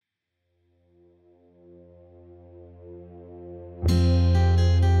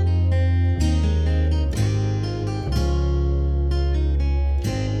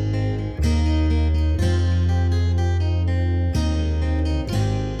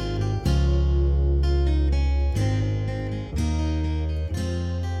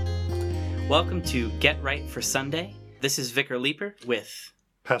Welcome to Get Right for Sunday. This is Vicar Leeper with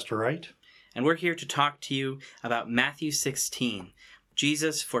Pastor Wright. And we're here to talk to you about Matthew 16,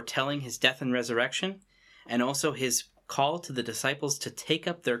 Jesus foretelling his death and resurrection, and also his call to the disciples to take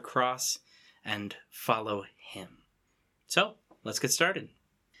up their cross and follow him. So, let's get started.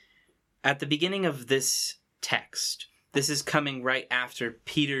 At the beginning of this text, this is coming right after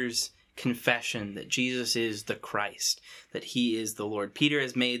Peter's confession that Jesus is the Christ, that he is the Lord. Peter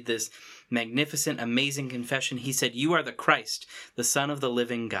has made this magnificent, amazing confession. He said, "You are the Christ, the Son of the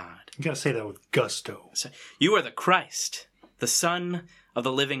living God." You gotta say that with gusto. So, you are the Christ, the Son of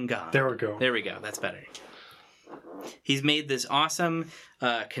the living God. There we go. There we go. That's better. He's made this awesome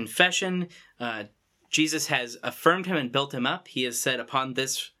confession. Jesus has affirmed him and built him up. He has said, "Upon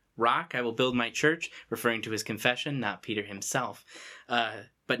this rock I will build my church," referring to his confession, not Peter himself.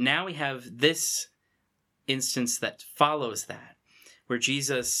 But now we have this instance that follows that, where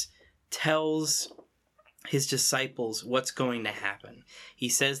Jesus tells his disciples what's going to happen. He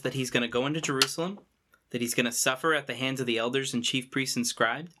says that he's going to go into Jerusalem, that he's going to suffer at the hands of the elders and chief priests and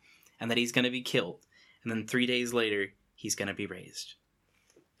scribes, and that he's going to be killed. And then 3 days later, he's going to be raised.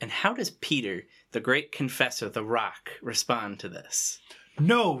 And how does Peter, the great confessor, the rock, respond to this?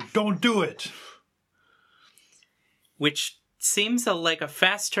 No, don't do it. Which seems like a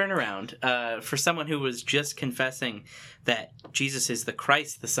fast turnaround for someone who was just confessing that Jesus is the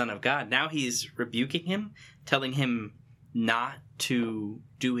Christ, the Son of God. Now he's rebuking him, telling him not to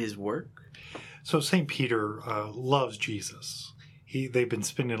do his work. So St. Peter loves Jesus. They've been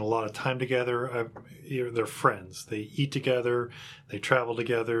spending a lot of time together. They're friends. They eat together. They travel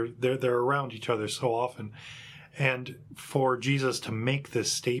together. They're around each other so often. And for Jesus to make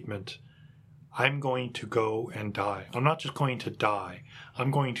this statement, I'm going to go and die. I'm not just going to die.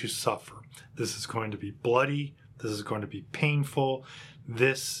 I'm going to suffer. This is going to be bloody. This is going to be painful.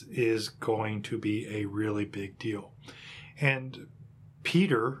 This is going to be a really big deal. And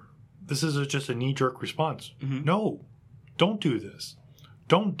Peter, this is just a knee-jerk response. Mm-hmm. No, don't do this.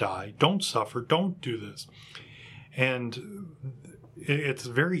 Don't die. Don't suffer. Don't do this. And it's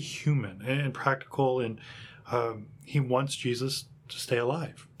very human and practical, and he wants Jesus to stay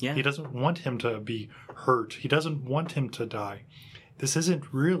alive. Yeah. He doesn't want him to be hurt. He doesn't want him to die. This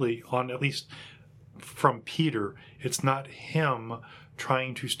isn't really, on at least from Peter, it's not him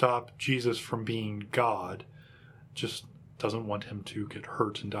trying to stop Jesus from being God. Just doesn't want him to get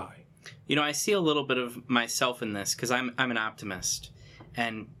hurt and die. You know, I see a little bit of myself in this because I'm an optimist.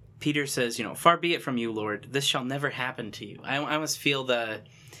 And Peter says, "Far be it from you, Lord. This shall never happen to you." I almost feel the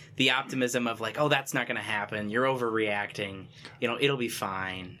optimism of like, "Oh, that's not going to happen. You're overreacting. It'll be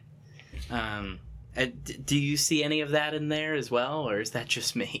fine." Do you see any of that in there as well, or is that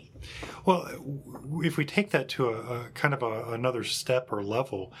just me? Well, if we take that to a kind of another step or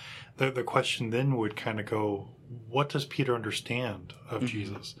level, the question then would kind of go, what does Peter understand of mm-hmm.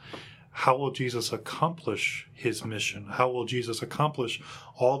 Jesus? How will Jesus accomplish his mission? How will Jesus accomplish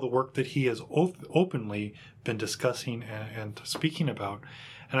all the work that he has openly been discussing and speaking about?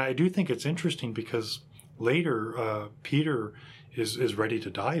 And I do think it's interesting because later Peter is ready to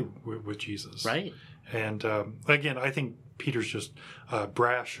die with Jesus. Right. And again, I think Peter's just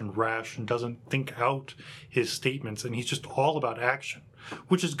brash and rash and doesn't think out his statements. And he's just all about action,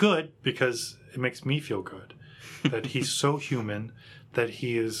 which is good because it makes me feel good that he's so human that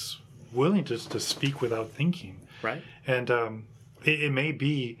he is willing to speak without thinking. Right. And it may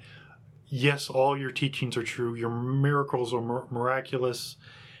be, yes, all your teachings are true. Your miracles are miraculous.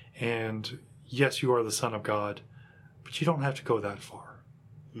 And yes, you are the Son of God, but you don't have to go that far.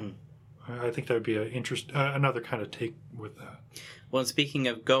 Mm. I think that would be another kind of take with that. Well, speaking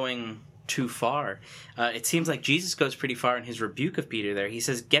of going too far, it seems like Jesus goes pretty far in his rebuke of Peter there. He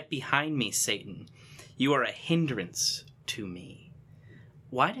says, "Get behind me, Satan. You are a hindrance to me."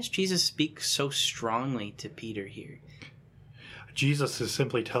 Why does Jesus speak so strongly to Peter here? Jesus is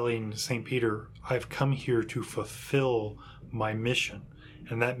simply telling St. Peter, I've come here to fulfill my mission.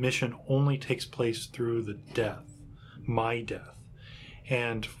 And that mission only takes place through the death, my death.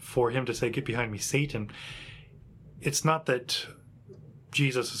 And for him to say, "Get behind me, Satan," it's not that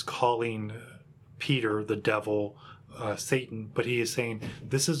Jesus is calling Peter the devil, Satan, but he is saying,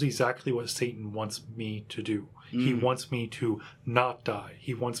 this is exactly what Satan wants me to do. Mm. He wants me to not die.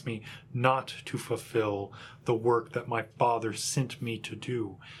 He wants me not to fulfill the work that my Father sent me to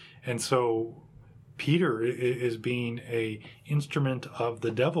do. And so Peter is being an instrument of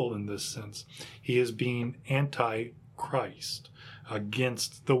the devil in this sense. He is being anti-Christ,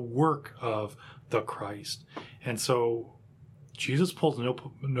 against the work of the Christ. And so Jesus pulls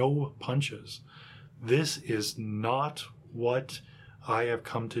no punches. This is not what I have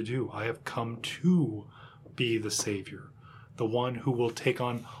come to do. I have come to be the Savior, the one who will take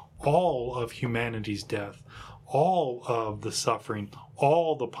on all of humanity's death, all of the suffering,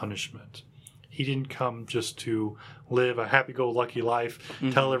 all the punishment. He didn't come just to live a happy-go-lucky life,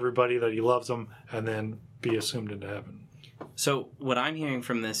 tell everybody that he loves them, and then be assumed into heaven. So what I'm hearing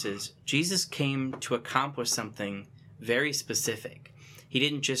from this is Jesus came to accomplish something very specific. He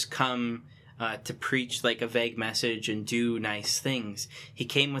didn't just come to preach like a vague message and do nice things. He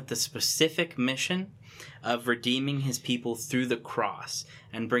came with the specific mission of redeeming his people through the cross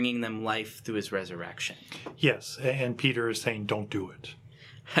and bringing them life through his resurrection. Yes, and Peter is saying, don't do it.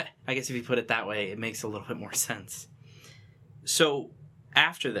 I guess if you put it that way, it makes a little bit more sense. So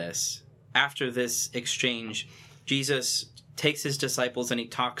after this exchange, Jesus takes his disciples and he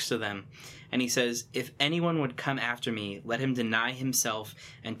talks to them. And he says, if anyone would come after me, let him deny himself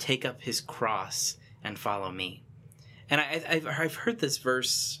and take up his cross and follow me. And I've heard this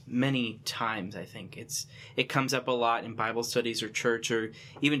verse many times, I think. It comes up a lot in Bible studies or church or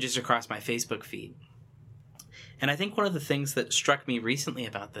even just across my Facebook feed. And I think one of the things that struck me recently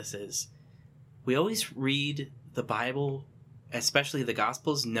about this is we always read the Bible, especially the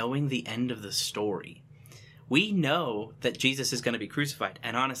Gospels, knowing the end of the story. We know that Jesus is going to be crucified,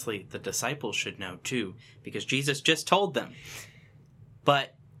 and honestly, the disciples should know too, because Jesus just told them.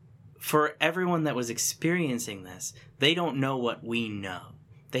 But for everyone that was experiencing this, they don't know what we know.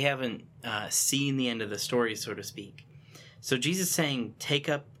 They haven't seen the end of the story, so to speak. So Jesus saying, take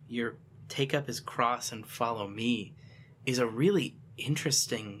up his cross and follow me is a really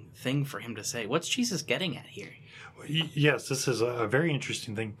interesting thing for him to say. What's Jesus getting at here? Yes, this is a very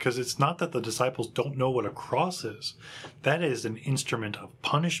interesting thing, because it's not that the disciples don't know what a cross is. That is an instrument of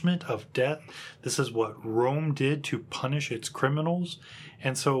punishment, of death. This is what Rome did to punish its criminals.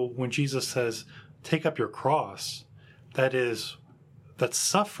 And so when Jesus says, take up your cross, that's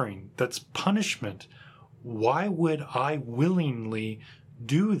suffering, that's punishment. Why would I willingly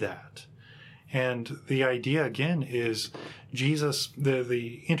do that? And the idea, again, is Jesus,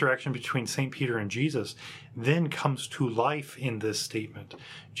 the interaction between St. Peter and Jesus then comes to life in this statement.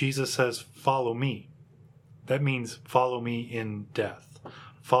 Jesus says, follow me. That means follow me in death.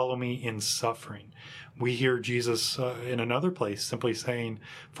 Follow me in suffering. We hear Jesus in another place simply saying,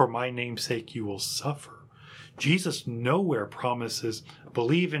 for my name's sake you will suffer. Jesus nowhere promises,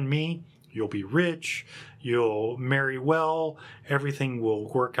 believe in me, you'll be rich, you'll marry well, everything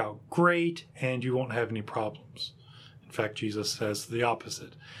will work out great, and you won't have any problems. In fact, Jesus says the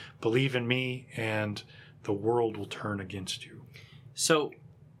opposite. Believe in me, and the world will turn against you. So,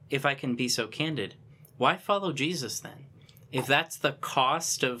 if I can be so candid, why follow Jesus then? If that's the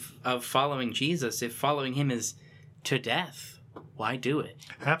cost of following Jesus, if following him is to death, why do it?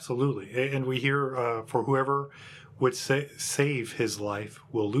 Absolutely. And we hear, for whoever would save his life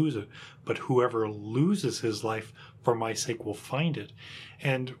will lose it, but whoever loses his life for my sake will find it.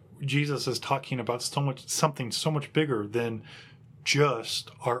 And Jesus is talking about something so much bigger than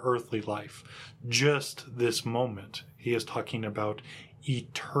just our earthly life, just this moment. He is talking about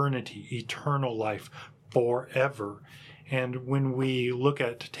eternity, eternal life, forever. And when we look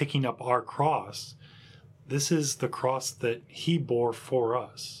at taking up our cross, this is the cross that he bore for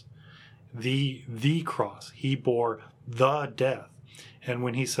us. The cross. He bore the death. And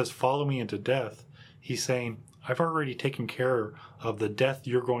when he says, follow me into death, he's saying, I've already taken care of the death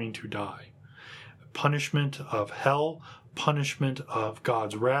you're going to die. Punishment of hell, punishment of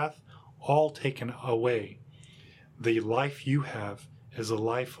God's wrath, all taken away. The life you have is a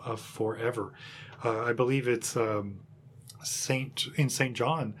life of forever. I believe it's in St.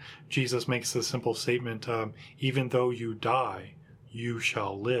 John, Jesus makes the simple statement, even though you die, you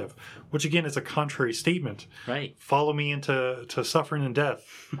shall live, which again is a contrary statement. Right. Follow me into suffering and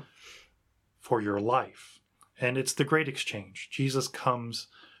death for your life. And it's the great exchange. Jesus comes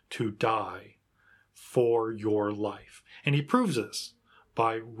to die for your life. And he proves this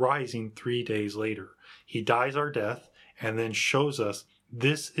by rising 3 days later. He dies our death and then shows us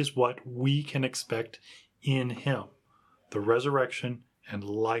this is what we can expect in him, the resurrection and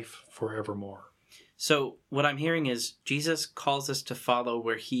life forevermore. So what I'm hearing is Jesus calls us to follow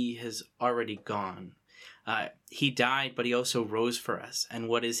where he has already gone. He died, but he also rose for us. And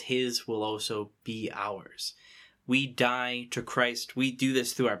what is his will also be ours. We die to Christ. We do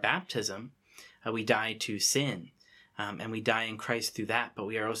this through our baptism. We die to sin. And we die in Christ through that. But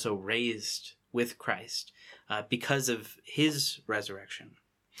we are also raised with Christ because of his resurrection.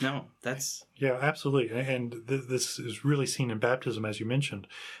 No, that's... Yeah, absolutely. And this is really seen in baptism, as you mentioned.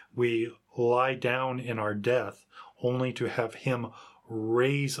 We lie down in our death only to have him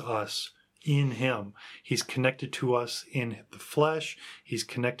raise us in him. He's connected to us in the flesh. He's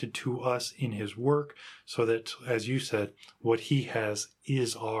connected to us in his work, so that, as you said, what he has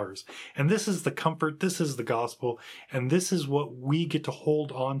is ours. And this is the comfort, this is the gospel, and this is what we get to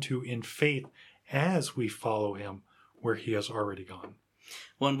hold on to in faith as we follow him where he has already gone.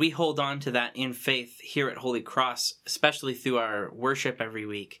 When we hold on to that in faith here at Holy Cross, especially through our worship every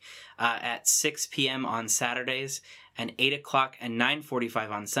week, at 6 p.m. on Saturdays and 8 o'clock and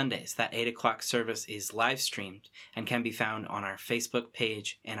 9:45 on Sundays. That 8 o'clock service is live streamed and can be found on our Facebook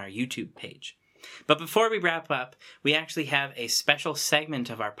page and our YouTube page. But before we wrap up, we actually have a special segment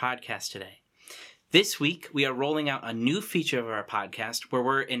of our podcast today. This week, we are rolling out a new feature of our podcast where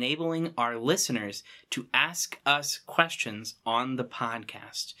we're enabling our listeners to ask us questions on the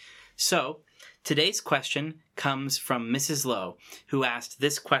podcast. So, today's question comes from Mrs. Lowe, who asked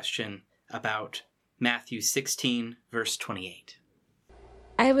this question about Matthew 16, verse 28.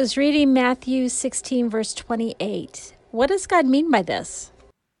 I was reading Matthew 16, verse 28. What does God mean by this?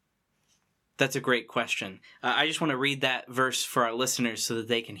 That's a great question. I just want to read that verse for our listeners so that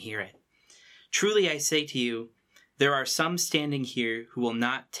they can hear it. Truly I say to you, there are some standing here who will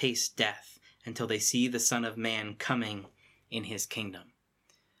not taste death until they see the Son of Man coming in his kingdom.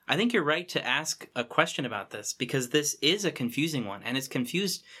 I think you're right to ask a question about this because this is a confusing one, and it's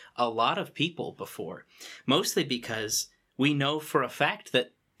confused a lot of people before, mostly because we know for a fact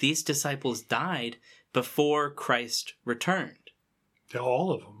that these disciples died before Christ returned. Yeah,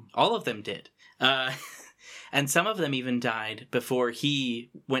 all of them. All of them did. And some of them even died before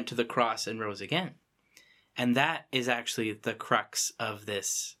he went to the cross and rose again. And that is actually the crux of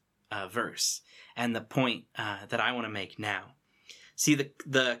this verse and the point that I want to make now. See,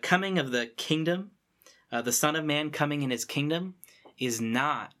 the coming of the kingdom, the Son of Man coming in his kingdom, is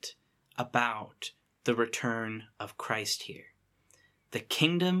not about the return of Christ here. The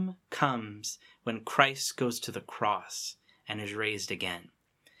kingdom comes when Christ goes to the cross and is raised again.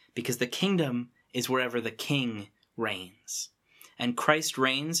 Because the kingdom is wherever the king reigns. And Christ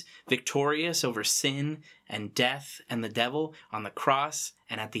reigns victorious over sin and death and the devil on the cross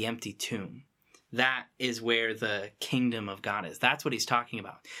and at the empty tomb. That is where the kingdom of God is. That's what he's talking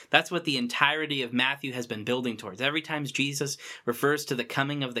about. That's what the entirety of Matthew has been building towards. Every time Jesus refers to the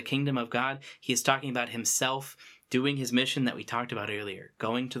coming of the kingdom of God, he is talking about himself doing his mission that we talked about earlier,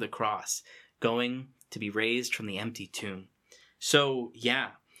 going to the cross, going to be raised from the empty tomb. So, yeah.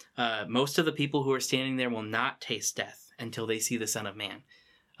 Most of the people who are standing there will not taste death until they see the Son of Man.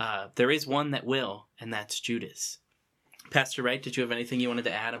 There is one that will, and that's Judas. Pastor Wright, did you have anything you wanted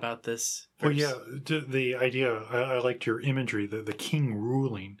to add about this verse? Well, yeah, the idea, I liked your imagery, the king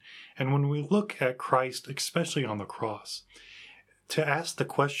ruling. And when we look at Christ, especially on the cross, to ask the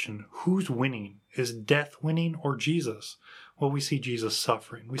question, who's winning? Is death winning or Jesus? Well, we see Jesus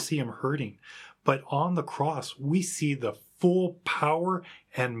suffering. We see him hurting. But on the cross, we see the full power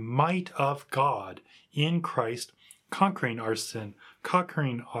and might of God in Christ, conquering our sin,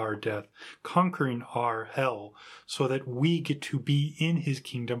 conquering our death, conquering our hell, so that we get to be in his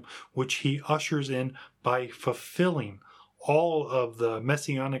kingdom, which he ushers in by fulfilling all of the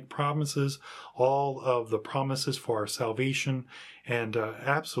messianic promises, all of the promises for our salvation. And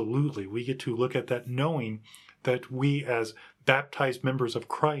absolutely, we get to look at that knowing that we as baptized members of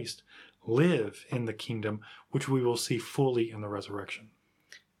Christ live in the kingdom, which we will see fully in the resurrection.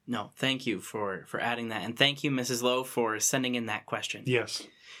 No, thank you for adding that. And thank you, Mrs. Lowe, for sending in that question. Yes.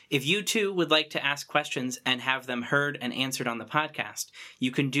 If you too would like to ask questions and have them heard and answered on the podcast, you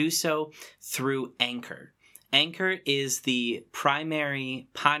can do so through Anchor. Anchor is the primary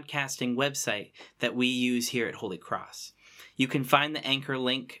podcasting website that we use here at Holy Cross. You can find the Anchor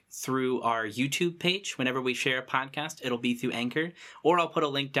link through our YouTube page. Whenever we share a podcast, it'll be through Anchor, or I'll put a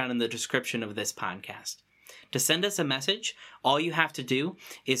link down in the description of this podcast. To send us a message, all you have to do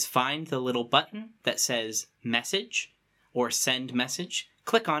is find the little button that says Message or Send Message.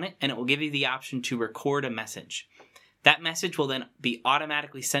 Click on it, and it will give you the option to record a message. That message will then be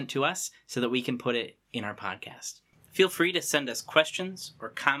automatically sent to us so that we can put it in our podcast. Feel free to send us questions or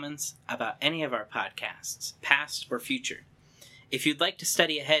comments about any of our podcasts, past or future. If you'd like to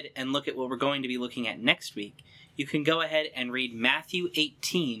study ahead and look at what we're going to be looking at next week, you can go ahead and read Matthew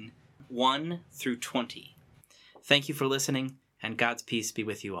 18, 1 through 20. Thank you for listening, and God's peace be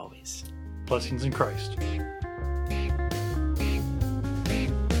with you always. Blessings in Christ.